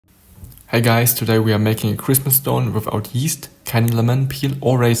Hey guys, today we are making a Christmas stone without yeast, candied lemon peel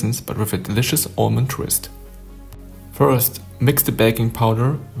or raisins, but with a delicious almond twist. First, mix the baking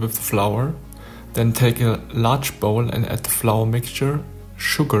powder with the flour, then take a large bowl and add the flour mixture,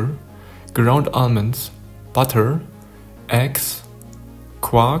 sugar, ground almonds, butter, eggs,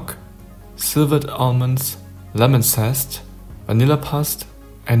 quark, slivered almonds, lemon zest, vanilla paste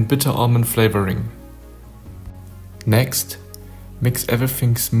and bitter almond flavoring. Next, mix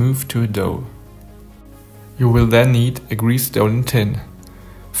everything smooth to a dough. You will then need a greased Stollen tin.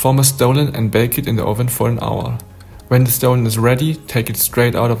 Form a Stollen and bake it in the oven for an hour. When the Stollen is ready, take it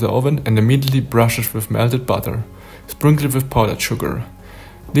straight out of the oven and immediately brush it with melted butter. Sprinkle it with powdered sugar.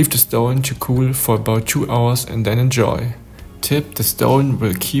 Leave the Stollen to cool for about 2 hours and then enjoy. Tip: the Stollen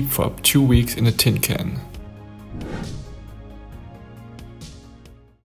will keep for up to 2 weeks in a tin can.